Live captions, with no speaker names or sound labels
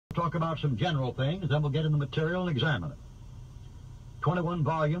Talk about some general things, then we'll get in the material and examine it. 21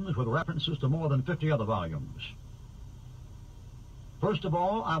 volumes with references to more than 50 other volumes. First of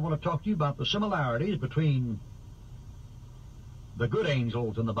all, I want to talk to you about the similarities between the good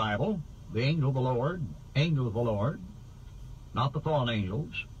angels in the Bible, the angel of the Lord, not the fallen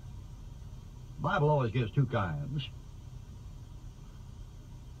angels. The Bible always gives two kinds.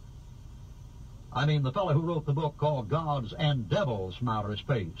 I mean, the fellow who wrote the book called Gods and Devils from Outer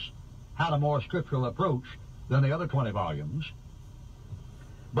Space had a more scriptural approach than the other 20 volumes.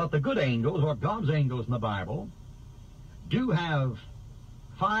 But the good angels, or God's angels in the Bible, do have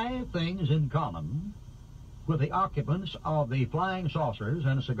 5 things in common with the occupants of the flying saucers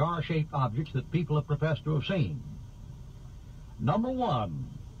and cigar-shaped objects that people have professed to have seen. Number 1,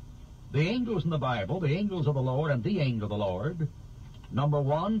 the angels in the Bible, the angels of the Lord and the angel of the Lord, number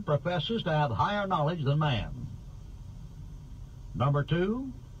 1, professes to have higher knowledge than man. Number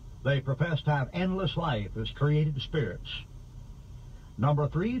 2, they profess to have endless life as created spirits. Number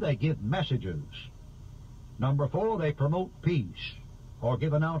 3, they give messages. Number 4, they promote peace or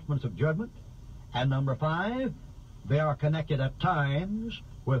give announcements of judgment. And number 5, they are connected at times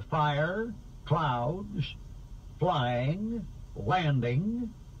with fire, clouds, flying,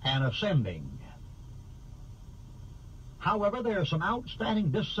 landing, and ascending. However, there are some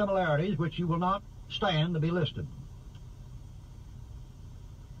outstanding dissimilarities which you will not stand to be listed.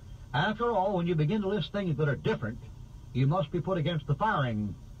 After all, when you begin to list things that are different, you must be put against the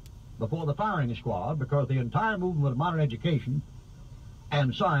firing, before the firing squad, because the entire movement of modern education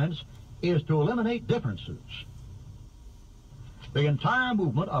and science is to eliminate differences. The entire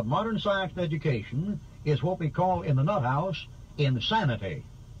movement of modern science and education is what we call in the nut house insanity.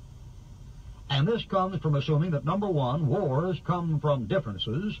 And this comes from assuming that, number 1, wars come from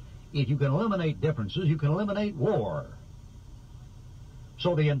differences. If you can eliminate differences, you can eliminate war.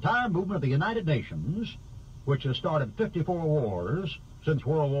 So the entire movement of the United Nations, which has started 54 wars since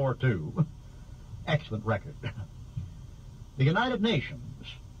World War II, excellent record. The United Nations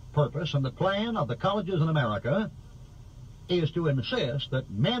purpose and the plan of the colleges in America is to insist that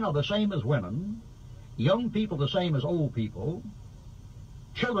men are the same as women, young people the same as old people,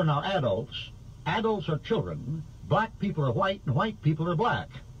 children are adults, adults are children, black people are white, and white people are black.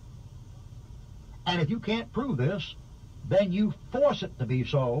 And if you can't prove this, then you force it to be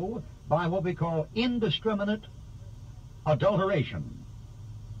so by what we call indiscriminate adulteration,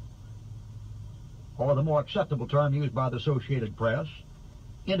 or the more acceptable term used by the Associated Press,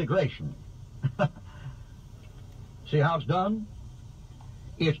 integration. See how it's done?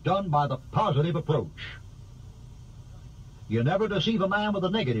 It's done by the positive approach. You never deceive a man with a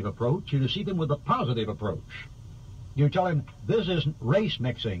negative approach. You deceive him with a positive approach. You tell him, this isn't race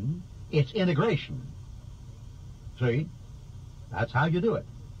mixing, it's integration. See? That's how you do it.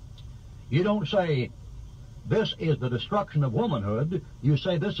 You don't say, this is the destruction of womanhood. You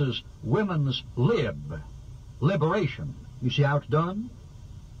say, this is women's liberation. You see how it's done?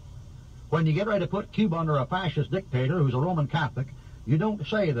 When you get ready to put Cuba under a fascist dictator who's a Roman Catholic, you don't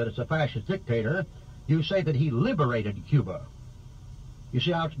say that it's a fascist dictator. You say that he liberated Cuba. You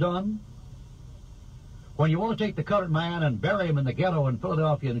see how it's done? When you want to take the colored man and bury him in the ghetto in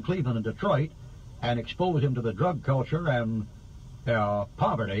Philadelphia and Cleveland and Detroit and expose him to the drug culture and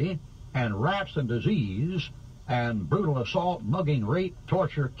poverty and rats and disease and brutal assault, mugging, rape,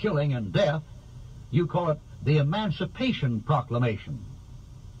 torture, killing, and death, you call it the Emancipation Proclamation.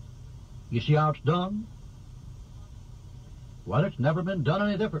 You see how it's done? Well, it's never been done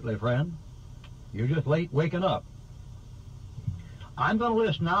any differently, friend. You're just late waking up. I'm going to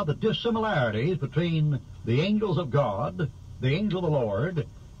list now the dissimilarities between the angels of God, the angel of the Lord,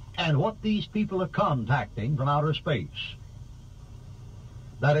 and what these people are contacting from outer space.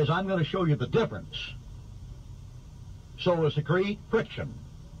 That is, I'm going to show you the difference so as to create friction.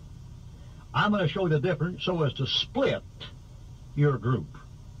 I'm going to show you the difference so as to split your group.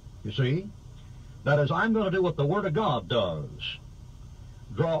 You see? That is, I'm going to do what the Word of God does.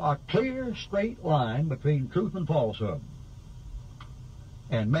 Draw a clear, straight line between truth and falsehood.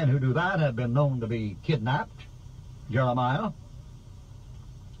 And men who do that have been known to be kidnapped, Jeremiah,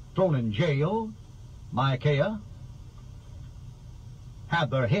 thrown in jail, Micaiah,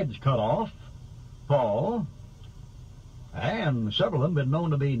 had their heads cut off, Paul, and several of them been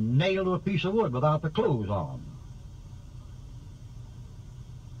known to be nailed to a piece of wood without their clothes on.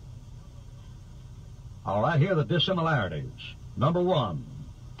 All right, here are the dissimilarities. Number 1,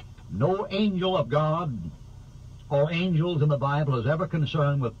 no angel of God or angels in the Bible is ever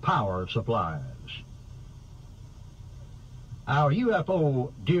concerned with power supplies. Our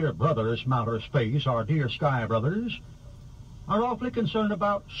UFO dear brothers from outer space, our dear sky brothers, are awfully concerned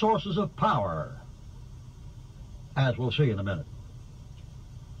about sources of power, as we'll see in a minute.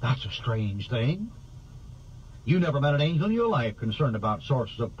 That's a strange thing. You never met an angel in your life concerned about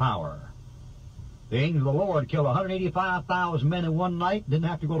sources of power. The angel of the Lord killed 185,000 men in one night, didn't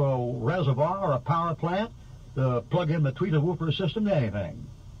have to go to a reservoir or a power plant to plug in the tweeter-woofer system to anything.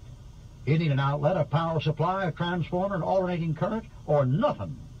 He didn't need an outlet, a power supply, a transformer, an alternating current, or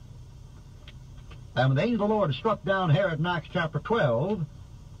nothing. And when the angel of the Lord struck down Herod in Acts chapter 12,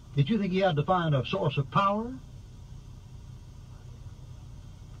 did you think he had to find a source of power?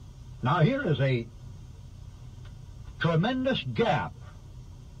 Now here is a tremendous gap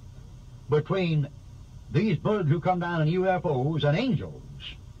between these birds who come down in UFOs and angels.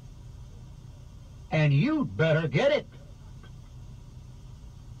 And you'd better get it.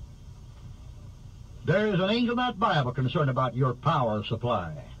 There is an angel in that Bible concerned about your power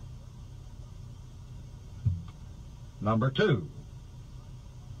supply. Number 2,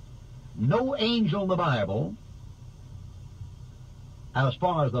 no angel in the Bible, as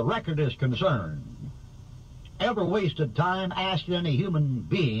far as the record is concerned, ever wasted time asking any human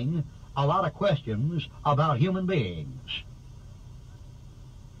being a lot of questions about human beings.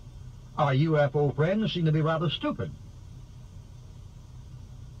 Our UFO friends seem to be rather stupid.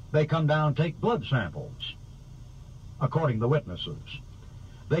 They come down and take blood samples, according to the witnesses.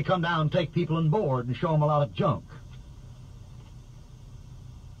 They come down and take people on board and show them a lot of junk.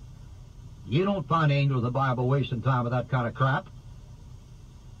 You don't find angels in the Bible wasting time with that kind of crap.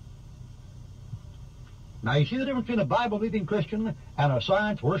 Now, you see the difference between a Bible-believing Christian and a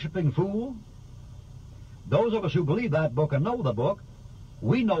science-worshiping fool? Those of us who believe that book and know the book,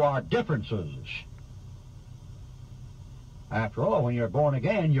 we know our differences. After all, when you're born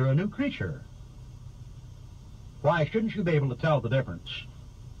again, you're a new creature. Why shouldn't you be able to tell the difference?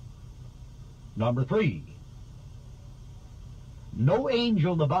 Number 3, no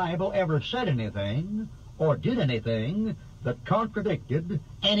angel in the Bible ever said anything or did anything that contradicted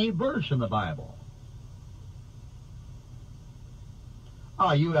any verse in the Bible.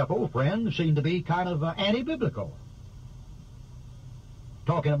 Our UFO friends seem to be kind of anti-biblical,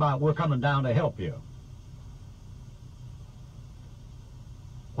 talking about we're coming down to help you.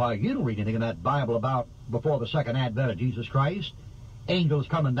 Why, you don't read anything in that Bible about before the second advent of Jesus Christ, angels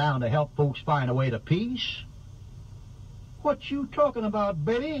coming down to help folks find a way to peace. What you talking about,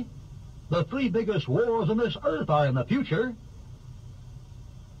 baby? The 3 biggest wars on this earth are in the future.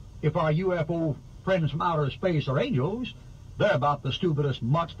 If our UFO friends from outer space are angels, they're about the stupidest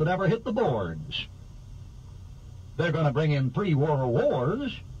mutts that ever hit the boards. They're going to bring in 3 world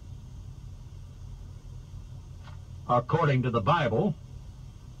wars, according to the Bible.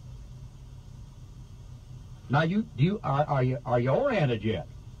 Now, are you oriented yet?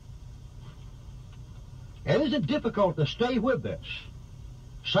 It isn't difficult to stay with this.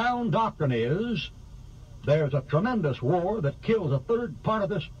 Sound doctrine is there's a tremendous war that kills a third part of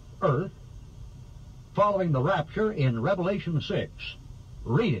this earth following the rapture in Revelation 6.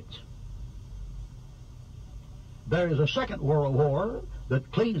 Read it. There is a second world war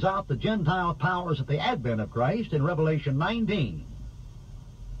that cleans out the Gentile powers at the advent of Christ in Revelation 19.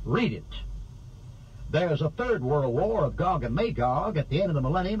 Read it. There's a third world war of Gog and Magog at the end of the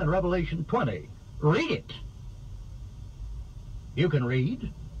millennium in Revelation 20. Read it. You can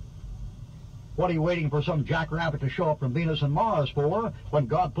read. What are you waiting for some jackrabbit to show up from Venus and Mars for when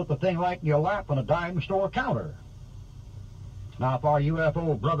God put the thing right in your lap on a dime store counter? Now, if our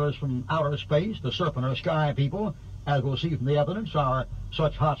UFO brothers from outer space, the Serpent Sky people, as we'll see from the evidence, are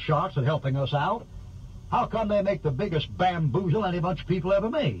such hot shots at helping us out, how come they make the biggest bamboozle any bunch of people ever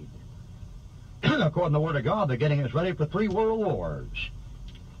made? According to the Word of God, they're getting us ready for 3 world wars.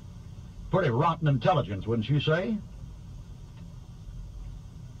 Pretty rotten intelligence, wouldn't you say?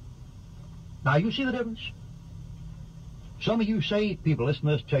 Now, you see the difference? Some of you saved people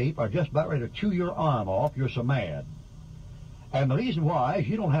listening to this tape are just about ready to chew your arm off. You're so mad. And the reason why is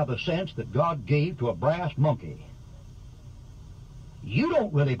you don't have the sense that God gave to a brass monkey. You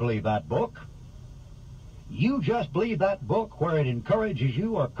don't really believe that book. You just believe that book where it encourages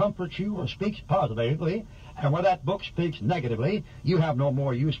you or comforts you or speaks positively, and where that book speaks negatively, you have no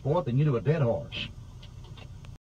more use for it than you do a dead horse.